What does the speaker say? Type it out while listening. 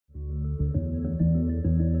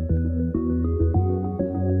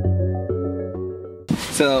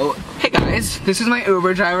So, hey guys, this is my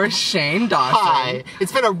Uber driver, Shane Dawson. Hi,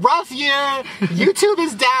 it's been a rough year. YouTube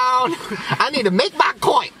is down. I need to make my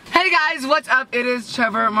coin. Hey guys, what's up? It is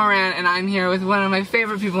Trevor Moran, and I'm here with one of my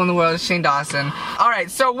favorite people in the world, Shane Dawson.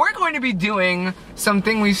 Alright, so we're going to be doing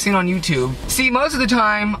something we've seen on YouTube. See, most of the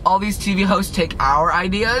time, all these TV hosts take our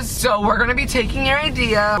ideas, so we're going to be taking your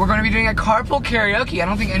idea. We're going to be doing a carpool karaoke. I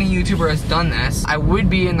don't think any YouTuber has done this. I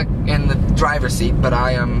would be in the driver's seat, but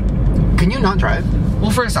I am... Can you not drive?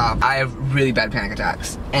 Well, first off, I have really bad panic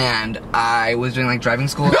attacks, and I was doing like driving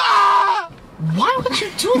school. Why would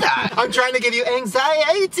you do that? I'm trying to give you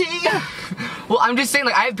anxiety. Well, I'm just saying,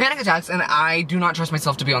 like, I have panic attacks and I do not trust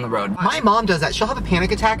myself to be on the road. My mom does that. She'll have a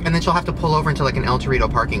panic attack and then she'll have to pull over into like an El Torito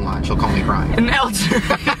parking lot. She'll call me crying. An El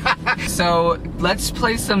Torito. So, let's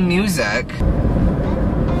play some music.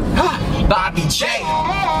 Bobby J.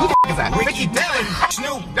 Who the f is that? Ricky Dillon.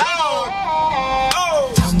 Snoop Dogg.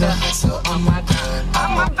 Oh.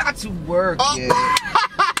 I'm about to work it.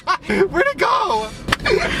 Where'd it go?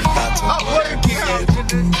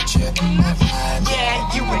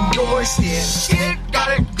 Yeah, you endorse it. You got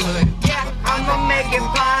it good. Yeah, I'ma make it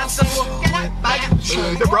possible.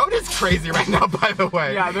 The road is crazy right now, by the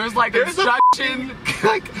way. Yeah, there's like a construction,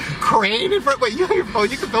 like crane in front. Wait, you have your phone?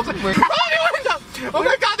 You can film something. Oh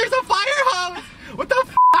my God, there's a fire hose! What the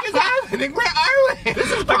f is happening? Where are we?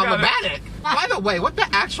 This is problematic. By the way, what the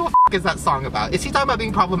actual f is that song about? Is he talking about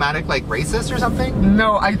being problematic, like racist or something?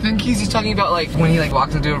 No, I think he's just talking about like when he like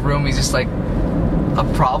walks into a room, he's just like, a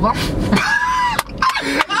problem?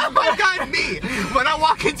 Oh my God, me! When I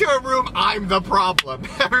walk into a room, I'm the problem.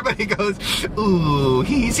 Everybody goes, ooh,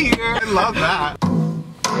 he's here. I love that.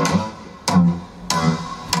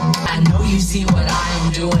 I know you see what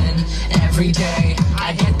I'm doing every day.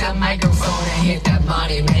 I hit that microphone and hit that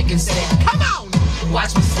money making say, come on!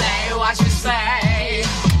 Watch me slay, watch me slay.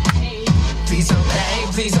 Please obey,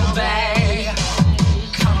 please obey.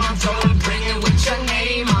 Come on, throw it, bring it with your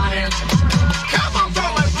name on it. Come on,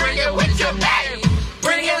 throw it, bring it with your name.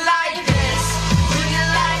 Bring it like this, bring it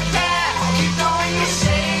like that. Keep going, you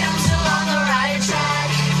say I'm still on the right track.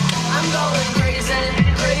 I'm going crazy,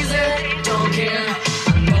 crazy, don't care.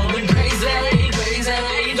 I'm going crazy,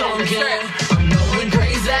 crazy, don't care. I'm going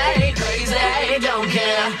crazy, crazy, don't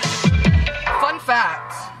care.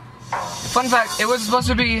 Fun fact, it was supposed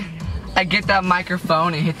to be, I get that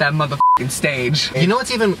microphone and hit that motherfucking stage. You know what's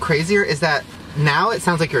even crazier is that now it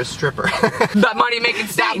sounds like you're a stripper. That money making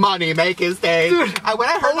stage. That money making stage. Dude, when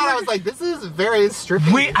I heard that, I was like, this is very strippy.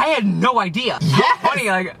 Wait, I had no idea. Yes. How funny,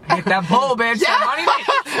 like, hit that pole, bitch. Yeah. That money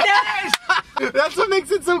making stage. That's what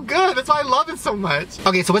makes it so good. That's why I love it so much.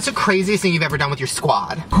 Okay, so what's the craziest thing you've ever done with your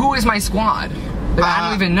squad? Who is my squad? Like, I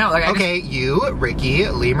don't even know. Like, okay, you, Ricky,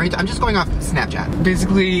 Lee Marie. I'm just going off Snapchat.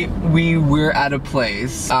 Basically, we're at a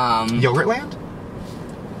place. Yogurtland?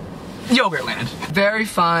 Yogurtland. Very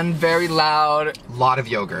fun, very loud. Lot of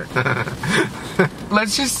yogurt.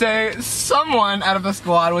 Let's just say someone out of the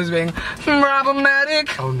squad was being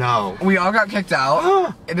problematic. Oh no. We all got kicked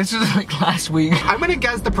out. This was like last week. I'm gonna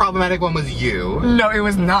guess the problematic one was you. No, it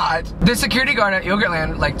was not. The security guard at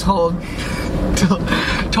Yogurtland like told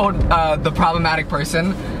the problematic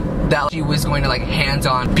person that she was going to like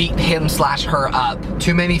hands-on beat him/her up.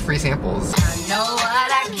 Too many free samples. I know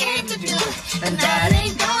what I came to do, and that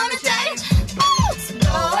ain't gonna change. So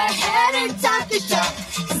go ahead and talk the talk,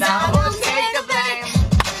 'cause I won't take the blame.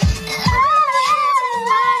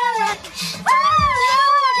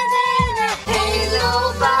 Ain't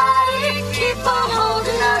nobody keep on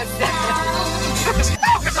holding us down.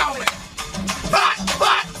 Focus on me.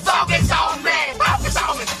 Focus on me. Focus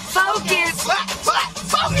on me. Focus.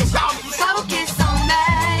 Focus on me. Focus on me.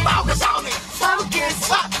 Focus on me. Focus.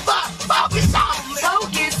 Focus on me.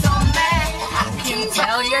 Focus on me. I can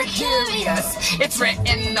tell you're curious. It's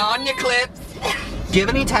written on your clip. Do you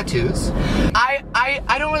have any tattoos?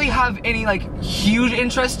 I don't really have any like huge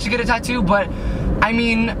interest to get a tattoo, but I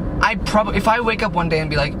mean, I probably, if I wake up one day and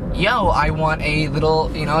be like, yo, I want a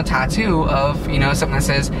little, you know, tattoo of, you know, something that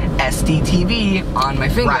says SDTV on my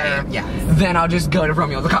finger, Right, yeah. then I'll just go to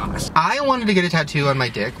Romeo the Commas. I wanted to get a tattoo on my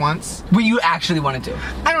dick once. But you actually wanted to?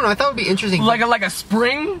 I don't know, I thought it would be interesting. Like a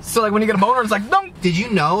spring? So like when you get a boner, it's like, dunk! Did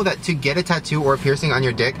you know that to get a tattoo or a piercing on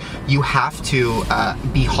your dick, you have to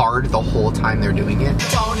be hard the whole time they're doing it?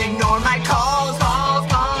 Don't ignore my calls,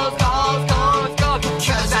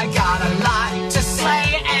 cause I got a lot to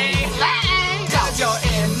say. Cause you're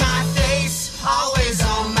in my face, always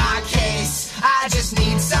on my case. I just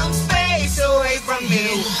need some space away from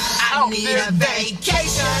you. I need a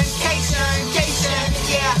vacation,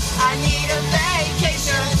 yeah. I need a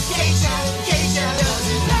vacation.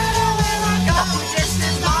 Doesn't matter where I go, just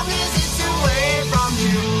as long as it's away from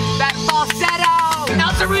you.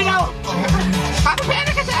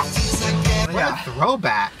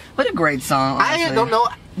 throwback. What a great song. Honestly. I don't know.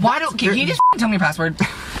 Why don't can you just tell me your password?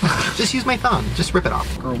 Just use my thumb. Just rip it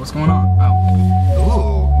off. Girl, what's going on?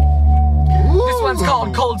 Oh. Ooh. This one's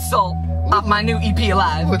called Cold Salt. Off my new EP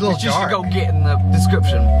Alive. Ooh, a little which you jar. should go get in the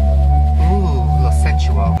description. Ooh, a little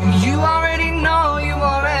sensual. You already know,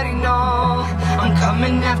 I'm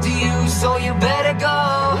coming after you, so you better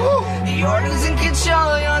go. You're losing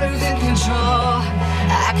control, I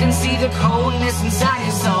can see the coldness inside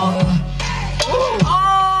your soul.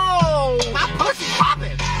 Oh! My pussy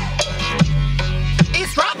popping!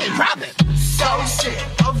 It's dropping! So sick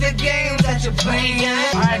of the games that you're playing.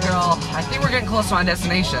 Alright, girl. I think we're getting close to my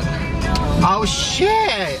destination. Oh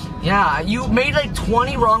shit! Yeah, you made like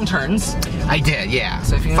 20 wrong turns. I did, yeah.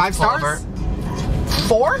 So if you 5 pull stars? over-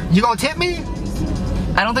 4? You gonna tip me?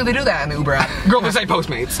 I don't think they do that in the Uber app. Girl, this ain't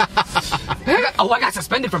Postmates. I got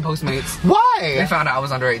suspended from Postmates. They Why? found out I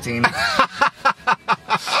was under 18.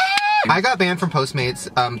 I got banned from Postmates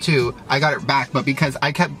too. I got it back, but because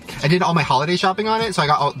I did all my holiday shopping on it, so I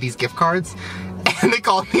got all these gift cards. And they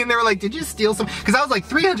called me and they were like, did you steal some? Because I was like,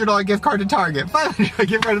 $300 gift card to Target, $500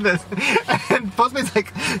 gift card to this. And Postmates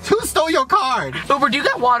like, who stole your card? Uber, do you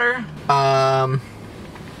got water?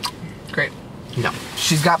 Great. No.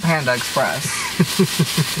 She's got Panda Express.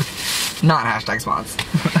 Not hashtag spons.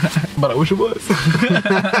 But I wish it was.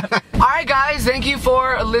 Alright guys, thank you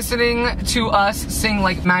for listening to us sing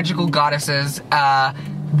like magical goddesses.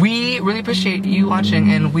 We really appreciate you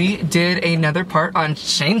watching, and we did another part on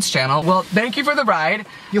Shane's channel. Well, thank you for the ride.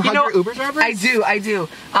 You hug your Uber drivers? I do.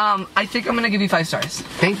 I think I'm gonna give you 5 stars.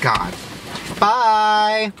 Thank God.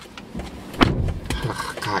 Bye.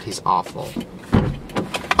 Ugh, God, he's awful.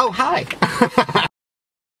 Oh, hi.